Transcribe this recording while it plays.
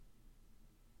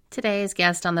Today's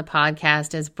guest on the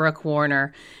podcast is Brooke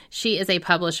Warner. She is a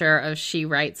publisher of She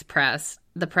Writes Press,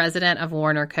 the president of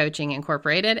Warner Coaching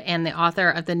Incorporated, and the author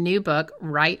of the new book,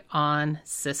 Write On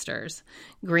Sisters,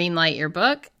 Greenlight Your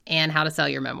Book, and How to Sell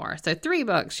Your Memoir. So 3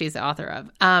 books she's the author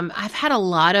of. I've had a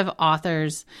lot of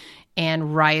authors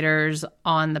and writers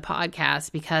on the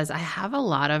podcast because I have a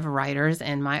lot of writers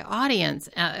in my audience.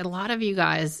 A lot of you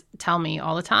guys tell me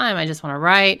all the time, I just want to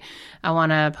write, I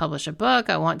want to publish a book,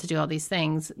 I want to do all these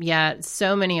things. Yet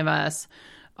so many of us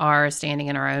are standing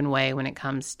in our own way when it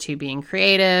comes to being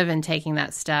creative and taking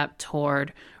that step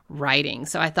toward writing.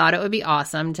 So I thought it would be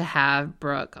awesome to have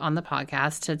Brooke on the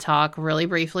podcast to talk really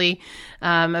briefly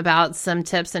about some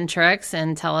tips and tricks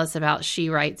and tell us about She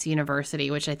Writes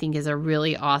University, which I think is a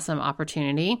really awesome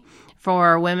opportunity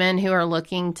for women who are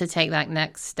looking to take that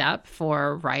next step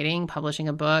for writing, publishing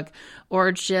a book,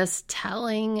 or just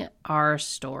telling our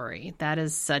story. That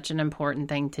is such an important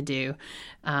thing to do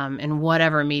in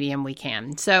whatever medium we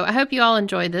can. So I hope you all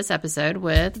enjoyed this episode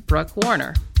with Brooke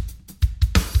Warner.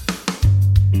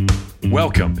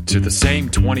 Welcome to the Same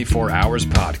 24 Hours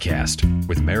podcast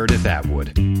with Meredith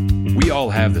Atwood. We all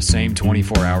have the same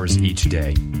 24 hours each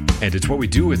day, and it's what we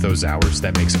do with those hours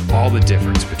that makes all the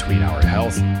difference between our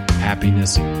health,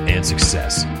 happiness, and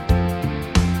success.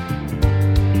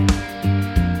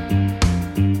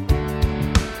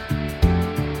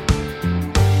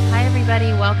 Hi,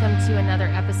 everybody. Welcome to another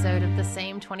episode of the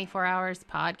Same 24 Hours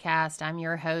podcast. I'm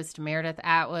your host, Meredith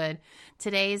Atwood.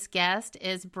 Today's guest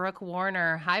is Brooke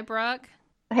Warner. Hi, Brooke.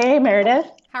 Hey,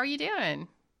 Meredith. How are you doing?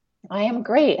 I am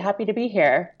great. Happy to be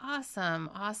here. Awesome.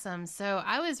 So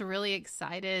I was really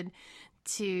excited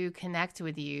to connect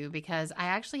with you because I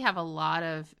actually have a lot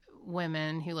of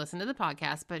women who listen to the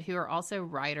podcast, but who are also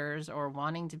writers or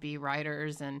wanting to be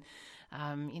writers. And,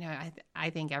 I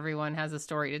think everyone has a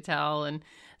story to tell. And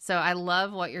so I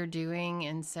love what you're doing.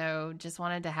 And so just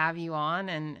wanted to have you on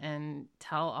and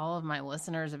tell all of my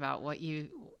listeners about what you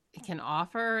can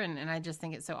offer. And I just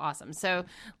think it's so awesome. So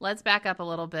let's back up a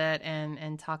little bit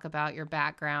and talk about your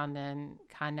background and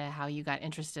kind of how you got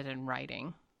interested in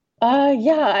writing.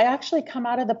 I actually come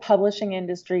out of the publishing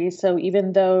industry. So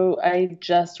even though I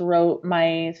just wrote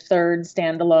my 3rd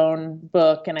standalone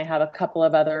book and I have a couple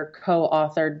of other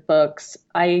co-authored books,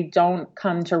 I don't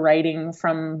come to writing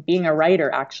from being a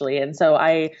writer, actually. And so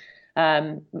I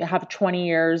have 20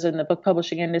 years in the book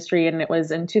publishing industry. And it was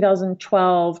in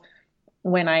 2012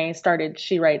 when I started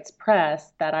She Writes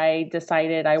Press that I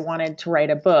decided I wanted to write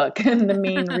a book. And the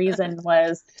main reason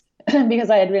was because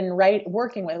I had been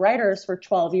working with writers for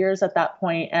 12 years at that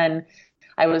point, and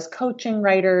I was coaching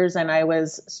writers and I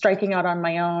was striking out on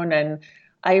my own. And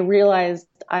I realized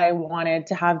I wanted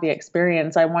to have the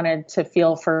experience. I wanted to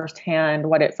feel firsthand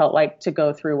what it felt like to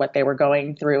go through what they were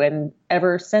going through. And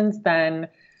ever since then,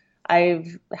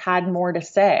 I've had more to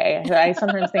say. I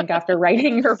sometimes think after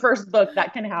writing your first book,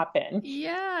 that can happen.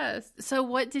 Yes. So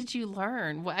what did you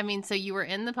learn? So you were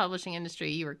in the publishing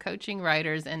industry, you were coaching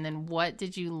writers, and then what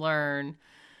did you learn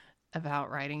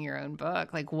about writing your own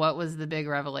book? Like, what was the big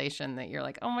revelation that you're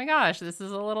like, oh my gosh, this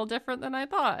is a little different than I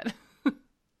thought?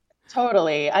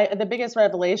 Totally. The biggest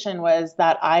revelation was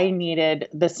that I needed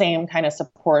the same kind of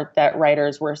support that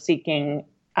writers were seeking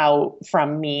out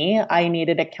from me. I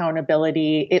needed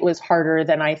accountability. It was harder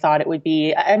than I thought it would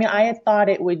be. I had thought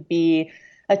it would be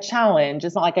a challenge.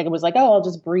 It's not like I was like, oh, I'll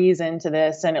just breeze into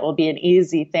this and it will be an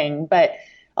easy thing. But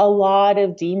a lot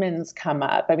of demons come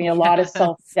up. A lot of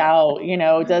self-doubt,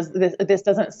 does this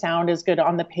doesn't sound as good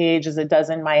on the page as it does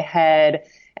in my head.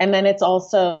 And then it's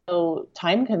also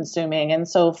time consuming. And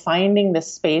so finding the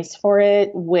space for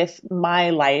it with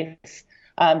my life,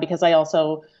 because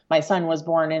my son was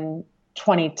born in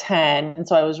 2010. And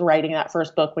so I was writing that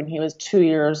first book when he was 2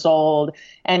 years old.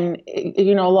 And,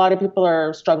 a lot of people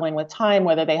are struggling with time,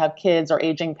 whether they have kids or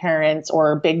aging parents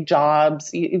or big jobs.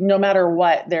 No matter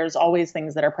what, there's always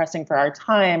things that are pressing for our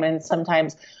time. And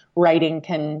sometimes writing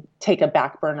can take a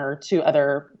back burner to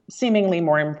other seemingly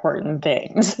more important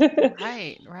things.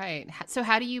 Right. So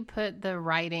how do you put the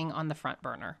writing on the front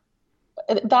burner?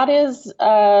 That is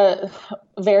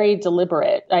very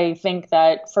deliberate. I think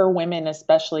that for women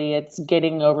especially, it's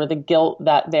getting over the guilt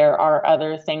that there are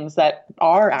other things that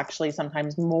are actually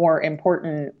sometimes more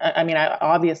important.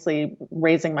 Obviously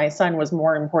raising my son was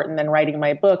more important than writing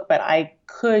my book, but I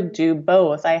could do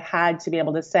both. I had to be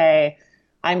able to say,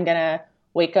 I'm going to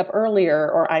wake up earlier,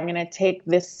 or I'm going to take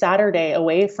this Saturday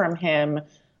away from him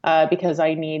because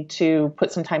I need to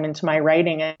put some time into my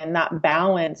writing. And that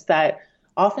balance that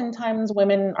oftentimes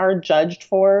women are judged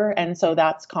for. And so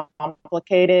that's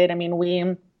complicated.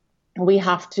 we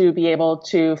have to be able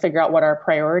to figure out what our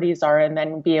priorities are and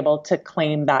then be able to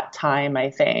claim that time, I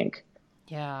think.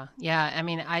 Yeah. Yeah. I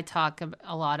mean, I talk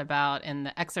a lot about in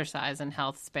the exercise and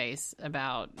health space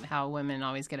about how women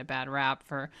always get a bad rap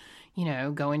for,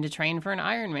 going to train for an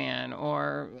Ironman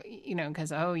or,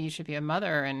 because, oh, you should be a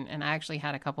mother. And I actually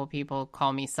had a couple people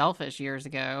call me selfish years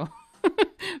ago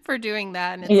for doing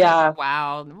that. And it's Yeah. like,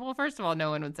 wow. Well, first of all,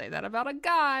 no one would say that about a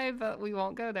guy, but we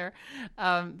won't go there.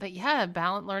 But yeah,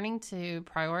 learning to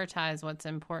prioritize what's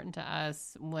important to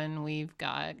us when we've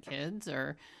got kids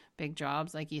or big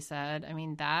jobs, like you said. I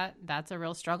mean, that's a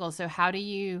real struggle. So how do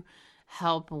you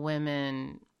help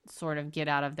women sort of get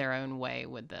out of their own way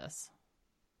with this?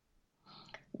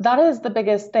 That is the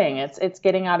biggest thing. It's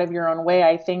getting out of your own way.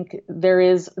 I think there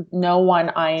is no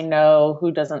one I know who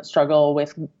doesn't struggle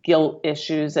with guilt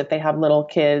issues if they have little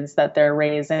kids that they're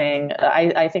raising.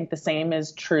 I think the same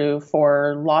is true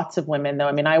for lots of women, though.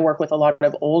 I mean, I work with a lot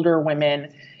of older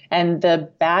women, and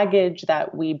the baggage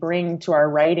that we bring to our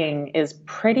writing is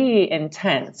pretty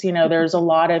intense. There's a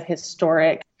lot of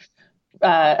historic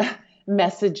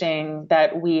messaging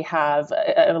that we have.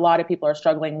 A lot of people are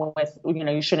struggling with,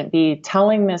 you shouldn't be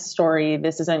telling this story.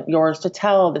 This isn't yours to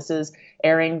tell. This is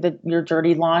airing your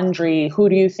dirty laundry. Who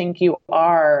do you think you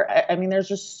are? I mean, there's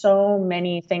just so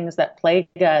many things that plague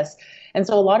us. And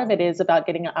so a lot of it is about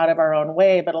getting out of our own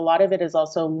way, but a lot of it is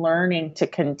also learning to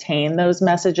contain those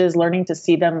messages, learning to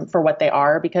see them for what they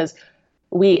are, because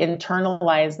we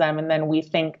internalize them and then we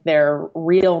think they're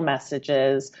real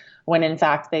messages when in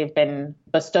fact they've been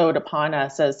bestowed upon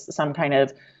us as some kind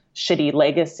of shitty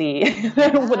legacy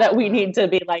that we need to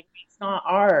be like, it's not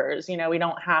ours. We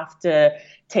don't have to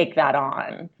take that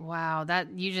on. Wow,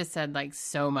 that you just said like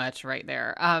so much right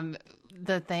there.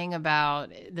 The thing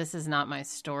about this is not my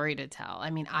story to tell.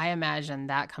 I mean, I imagine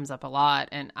that comes up a lot,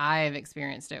 and I've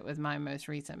experienced it with my most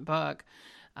recent book.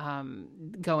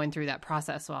 Going through that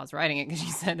process while I was writing it, because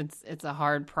you said it's a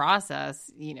hard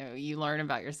process. You learn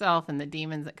about yourself and the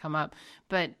demons that come up.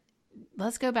 But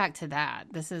let's go back to that.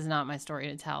 This is not my story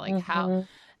to tell. Like how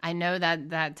I know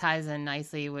that ties in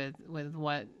nicely with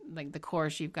what like the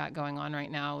course you've got going on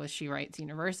right now with She Writes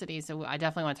University. So I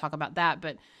definitely want to talk about that.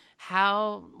 But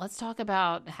let's talk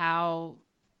about how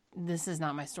this is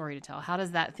not my story to tell. How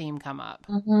does that theme come up?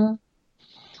 Mm-hmm.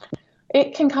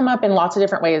 It can come up in lots of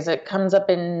different ways. It comes up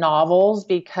in novels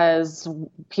because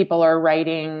people are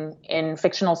writing in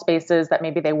fictional spaces that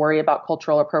maybe they worry about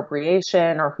cultural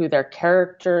appropriation or who their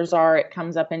characters are. It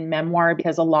comes up in memoir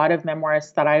because a lot of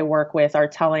memoirists that I work with are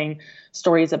telling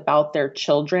stories about their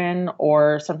children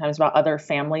or sometimes about other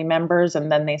family members.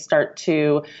 And then they start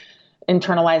to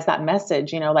internalize that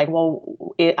message, like, well,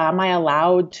 am I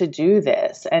allowed to do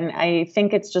this? And I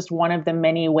think it's just one of the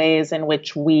many ways in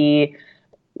which we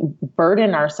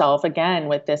burden ourselves again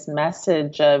with this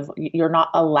message of you're not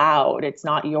allowed, it's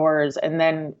not yours. And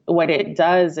then what it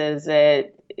does is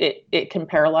it can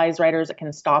paralyze writers. It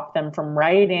can stop them from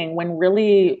writing when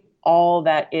really all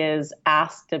that is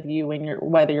asked of you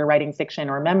whether you're writing fiction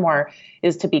or memoir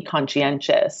is to be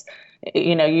conscientious.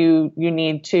 You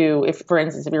need to, if for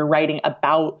instance, if you're writing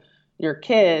about your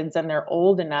kids and they're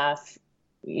old enough,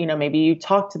 maybe you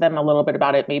talk to them a little bit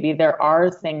about it. Maybe there are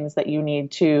things that you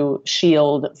need to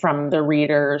shield from the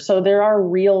reader. So there are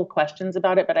real questions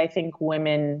about it, but I think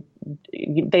women,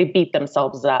 they beat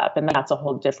themselves up, and that's a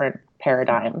whole different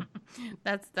paradigm.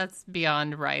 That's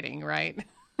beyond writing, right?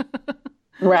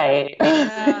 Right.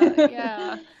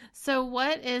 Yeah. So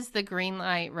what is the green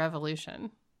light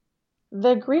revolution?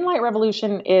 The green light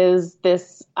revolution is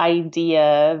this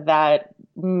idea that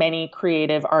many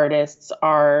creative artists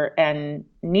are and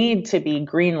need to be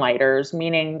greenlighters,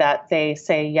 meaning that they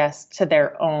say yes to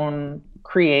their own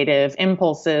creative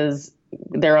impulses,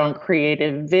 their own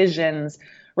creative visions.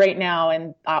 Right now,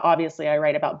 and obviously I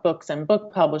write about books and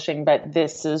book publishing, but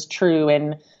this is true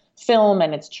in film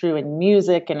and it's true in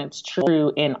music and it's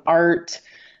true in art,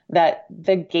 that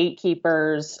the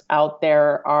gatekeepers out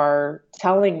there are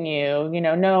telling you,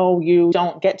 no, you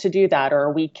don't get to do that, or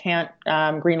we can't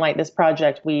greenlight this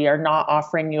project. We are not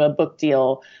offering you a book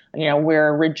deal.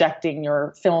 We're rejecting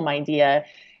your film idea.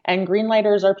 And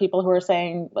greenlighters are people who are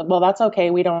saying, well, that's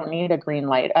okay. We don't need a green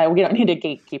light. We don't need a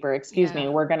gatekeeper. Excuse me.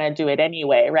 We're going to do it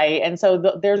anyway. Right. And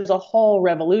so there's a whole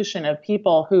revolution of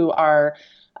people who are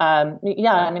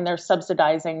they're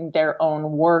subsidizing their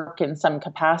own work in some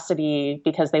capacity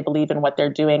because they believe in what they're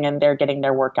doing and they're getting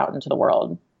their work out into the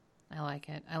world. I like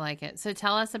it. So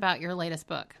tell us about your latest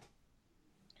book.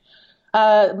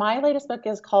 My latest book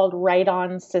is called Write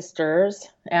On Sisters,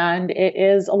 and it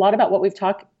is a lot about what we've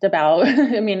talked about.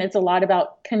 I mean, it's a lot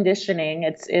about conditioning.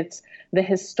 It's the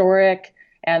historic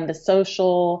and the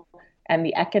social and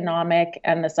the economic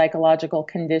and the psychological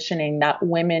conditioning that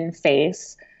women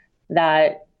face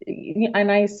that,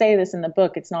 and I say this in the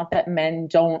book, it's not that men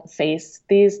don't face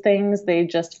these things, they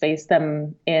just face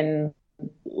them in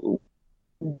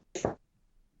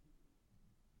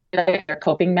their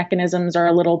coping mechanisms are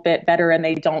a little bit better and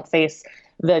they don't face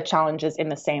the challenges in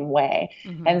the same way.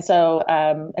 Mm-hmm. And so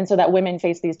that women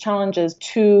face these challenges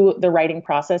to the writing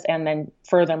process and then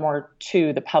furthermore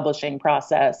to the publishing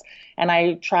process. And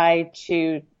I try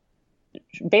to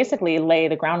basically lay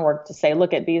the groundwork to say,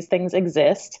 look, at these things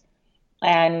exist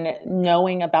and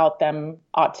knowing about them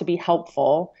ought to be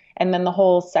helpful. And then the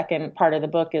whole second part of the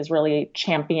book is really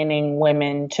championing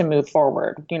women to move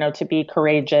forward, to be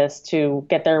courageous, to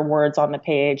get their words on the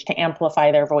page, to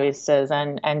amplify their voices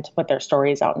and to put their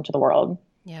stories out into the world.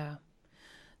 Yeah.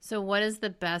 So what is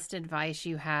the best advice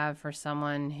you have for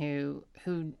someone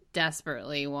who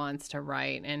desperately wants to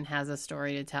write and has a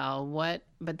story to tell,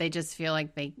 but they just feel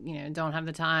like they, don't have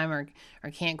the time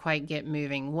or can't quite get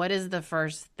moving? What is the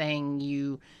first thing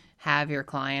you have your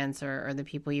clients or the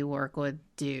people you work with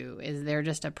do? Is there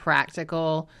just a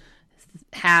practical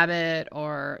habit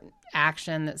or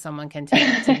action that someone can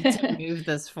take to move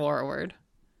this forward?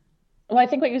 Well, I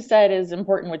think what you said is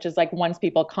important, which is like once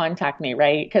people contact me,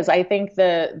 right? Because I think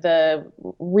the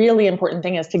really important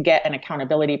thing is to get an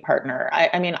accountability partner.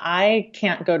 I mean, I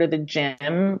can't go to the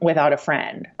gym without a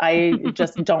friend. I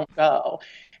just don't go.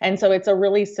 And so it's a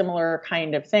really similar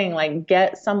kind of thing, like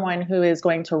get someone who is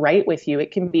going to write with you.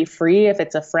 It can be free if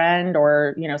it's a friend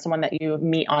or, someone that you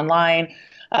meet online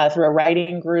through a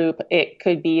writing group. It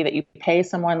could be that you pay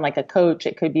someone like a coach.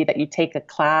 It could be that you take a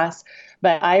class.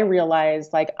 But I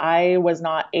realized like I was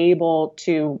not able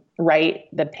to write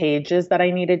the pages that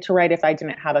I needed to write if I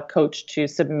didn't have a coach to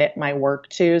submit my work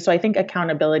to. So I think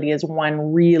accountability is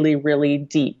one really, really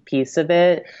deep piece of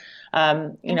it.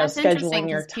 Scheduling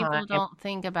your time, people don't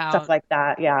think about stuff like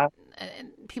that. Yeah.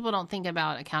 People don't think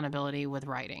about accountability with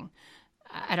writing.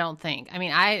 I don't think. I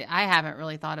mean, I haven't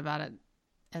really thought about it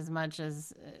as much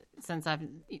as since I've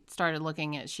started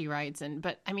looking at She Writes.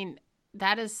 But I mean,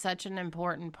 that is such an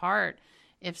important part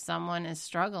if someone is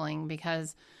struggling,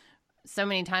 because so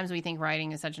many times we think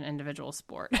writing is such an individual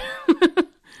sport,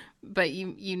 but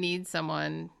you need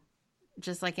someone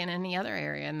just like in any other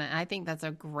area. And I think that's a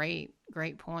great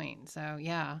point. So,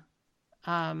 yeah.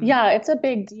 Yeah, it's a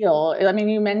big deal. I mean,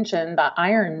 you mentioned the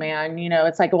Ironman,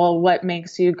 it's like, well, what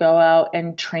makes you go out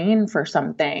and train for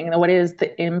something? What is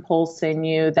the impulse in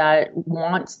you that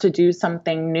wants to do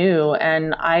something new?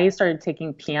 And I started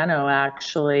taking piano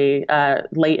actually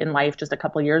late in life, just a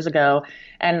couple of years ago.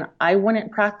 And I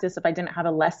wouldn't practice if I didn't have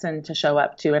a lesson to show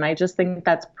up to. And I just think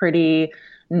that's pretty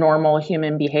normal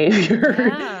human behavior.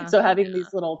 Yeah. So having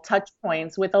these little touch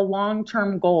points with a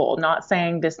long-term goal, not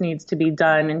saying this needs to be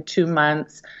done in 2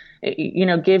 months,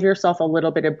 give yourself a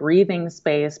little bit of breathing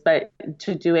space, but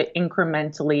to do it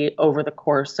incrementally over the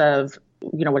course of,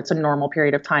 what's a normal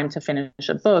period of time to finish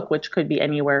a book, which could be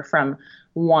anywhere from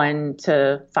 1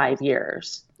 to 5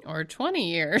 years. Or 20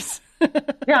 years.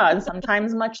 Yeah, and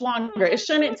sometimes much longer. It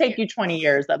shouldn't take you 20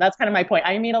 years, though. That's kind of my point.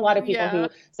 I meet a lot of people who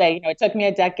say, it took me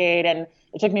a decade and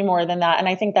it took me more than that. And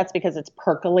I think that's because it's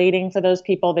percolating for those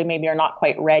people. They maybe are not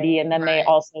quite ready. And then they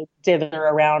also dither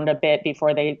around a bit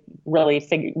before they really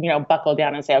buckle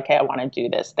down and say, okay, I want to do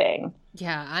this thing.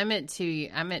 Yeah, I'm at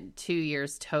 2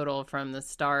 years total from the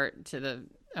start to the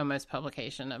almost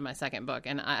publication of my second book.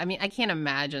 And I mean, I can't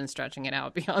imagine stretching it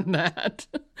out beyond that.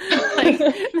 Like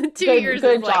the 2 years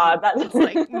good job. That's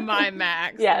like my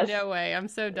max. Yes. No way. I'm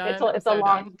so done. It's a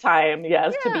long time,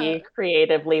 yes, to be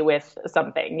creatively with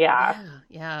something. Yeah.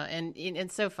 Yeah. And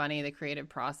it's so funny, the creative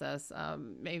process.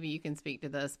 Maybe you can speak to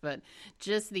this, but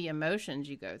just the emotions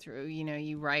you go through.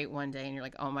 You write one day and you're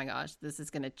like, oh my gosh, this is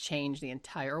going to change the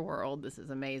entire world. This is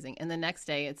amazing. And the next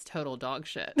day it's total dog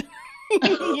shit.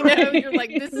 You're like,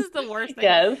 this is the worst thing.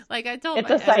 Yes. Like I told it's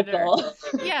my a cycle.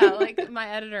 editor, yeah, like my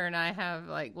editor and I have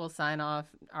we'll sign off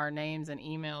our names and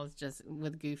emails just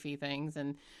with goofy things.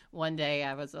 And one day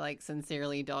I was like,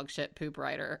 sincerely dog shit poop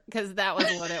writer, because that was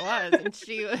what it was. And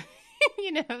she,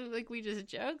 we just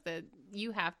joke that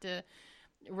you have to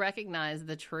recognize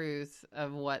the truth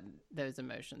of what those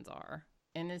emotions are.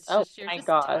 And it's just, you're just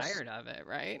tired of it,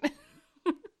 right?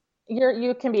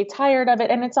 You can be tired of it.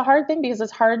 And it's a hard thing because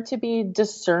it's hard to be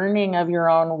discerning of your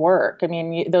own work. I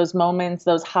mean, those moments,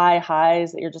 those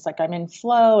highs that you're just like, I'm in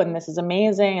flow and this is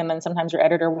amazing. And then sometimes your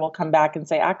editor will come back and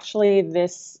say, actually,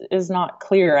 this is not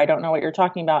clear. I don't know what you're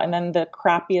talking about. And then the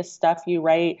crappiest stuff you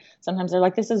write, sometimes they're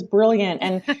like, this is brilliant.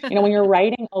 And, when you're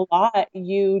writing a lot,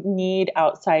 you need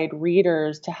outside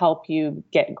readers to help you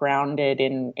get grounded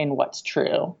in what's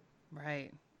true.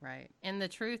 Right. Right. And the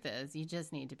truth is, you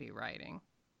just need to be writing.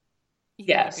 You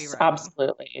gotta be Yes, writing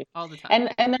absolutely. all the time.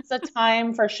 And there's a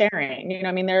time for sharing.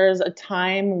 I mean, there's a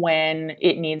time when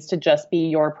it needs to just be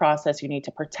your process. You need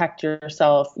to protect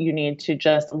yourself. You need to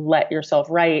just let yourself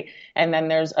write. And then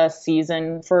there's a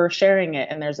season for sharing it,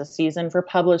 and there's a season for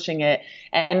publishing it,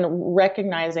 and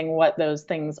recognizing what those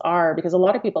things are, because a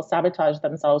lot of people sabotage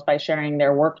themselves by sharing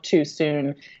their work too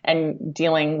soon and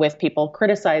dealing with people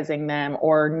criticizing them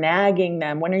or nagging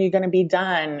them. When are you going to be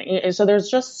done? So there's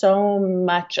just so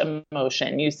much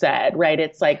emotion, you said, right?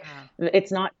 It's like,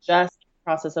 it's not just the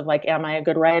process of like, am I a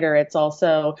good writer? It's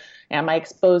also, am I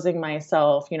exposing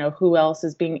myself? Who else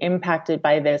is being impacted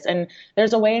by this? And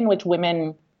there's a way in which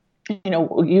women,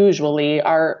 usually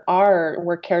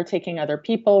we're caretaking other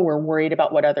people. We're worried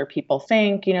about what other people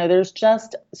think. There's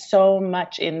just so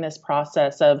much in this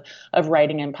process of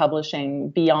writing and publishing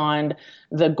beyond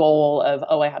the goal of,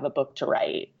 oh, I have a book to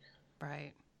write.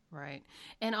 Right. Right.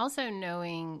 And also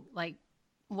knowing like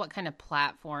what kind of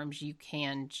platforms you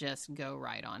can just go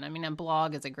right on. I mean, a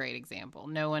blog is a great example.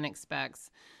 No one expects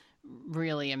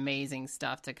really amazing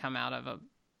stuff to come out of a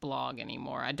blog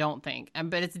anymore, I don't think.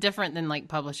 But it's different than like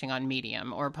publishing on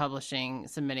Medium or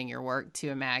submitting your work to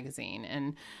a magazine.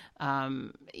 And,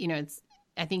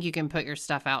 I think you can put your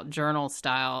stuff out journal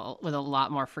style with a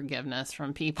lot more forgiveness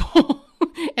from people,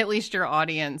 at least your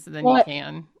audience, than you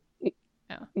can.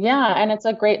 Yeah, and it's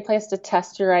a great place to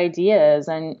test your ideas.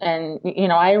 And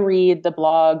I read the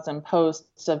blogs and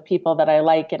posts of people that I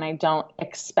like, and I don't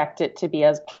expect it to be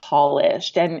as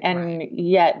polished. And Right.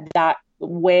 Yet that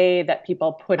way that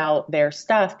people put out their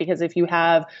stuff, because if you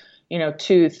have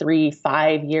 2, 3,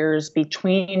 5 years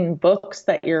between books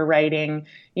that you're writing,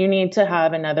 you need to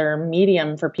have another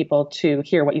medium for people to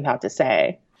hear what you have to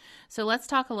say. So let's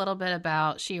talk a little bit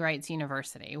about She Writes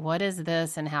University. What is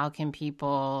this and how can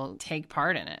people take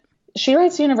part in it? She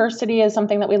Writes University is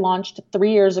something that we launched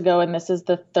 3 years ago, and this is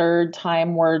the third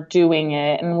time we're doing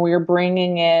it. And we're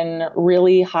bringing in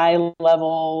really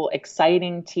high-level,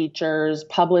 exciting teachers,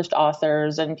 published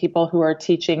authors, and people who are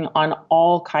teaching on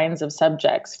all kinds of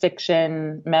subjects: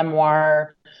 fiction,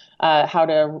 memoir, how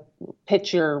to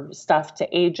pitch your stuff to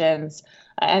agents.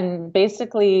 And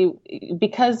basically,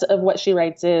 because of what She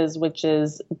Writes is, which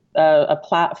is a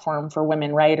platform for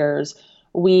women writers,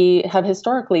 we have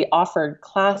historically offered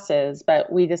classes,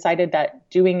 but we decided that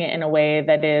doing it in a way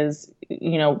that is,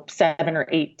 7 or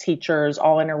 8 teachers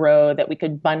all in a row, that we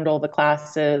could bundle the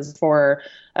classes for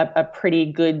a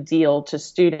pretty good deal to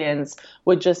students,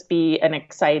 would just be an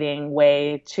exciting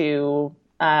way to,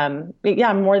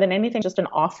 more than anything, just an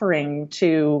offering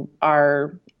to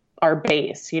our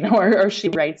base, our She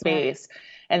Writes base.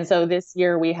 And so this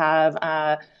year we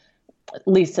have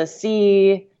Lisa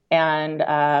C.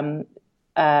 and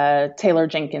Taylor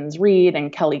Jenkins Reid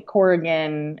and Kelly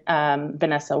Corrigan,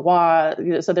 Vanessa Waugh.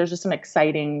 So there's just some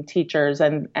exciting teachers,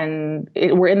 and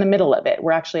we're in the middle of it.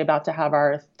 We're actually about to have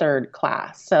our third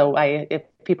class. So if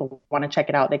people want to check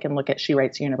it out, they can look at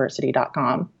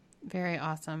shewritesuniversity.com. Very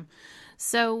awesome.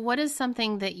 So what is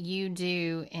something that you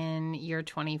do in your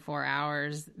 24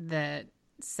 hours that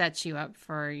sets you up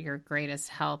for your greatest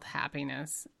health,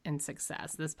 happiness, and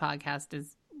success? This podcast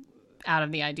is out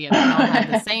of the idea that we all have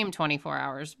the same 24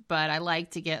 hours, but I like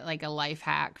to get like a life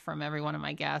hack from every one of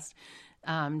my guests.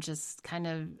 Just kind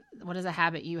of, what is a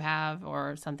habit you have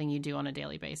or something you do on a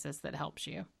daily basis that helps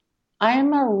you?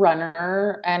 I'm a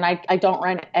runner, and I don't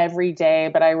run every day,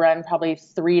 but I run probably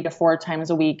 3 to 4 times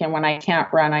a week. And when I can't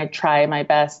run, I try my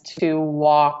best to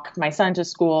walk my son to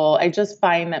school. I just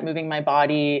find that moving my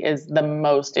body is the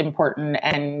most important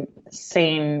and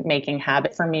sane making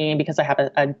habit for me, because I have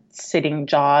a sitting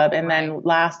job. And then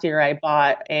last year I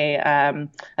bought a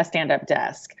stand-up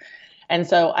desk. And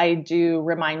so I do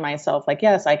remind myself, like,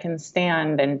 yes, I can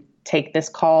stand and take this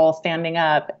call standing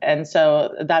up. And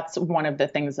so that's one of the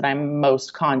things that I'm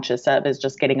most conscious of, is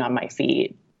just getting on my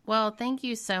feet. Well, thank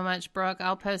you so much, Brooke.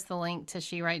 I'll post the link to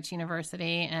She Writes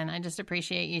University, and I just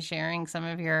appreciate you sharing some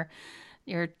of your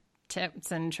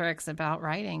tips and tricks about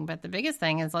writing. But the biggest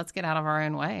thing is, let's get out of our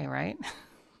own way, right?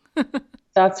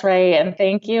 That's right. And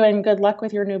thank you, and good luck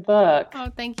with your new book. Oh,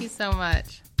 thank you so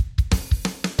much.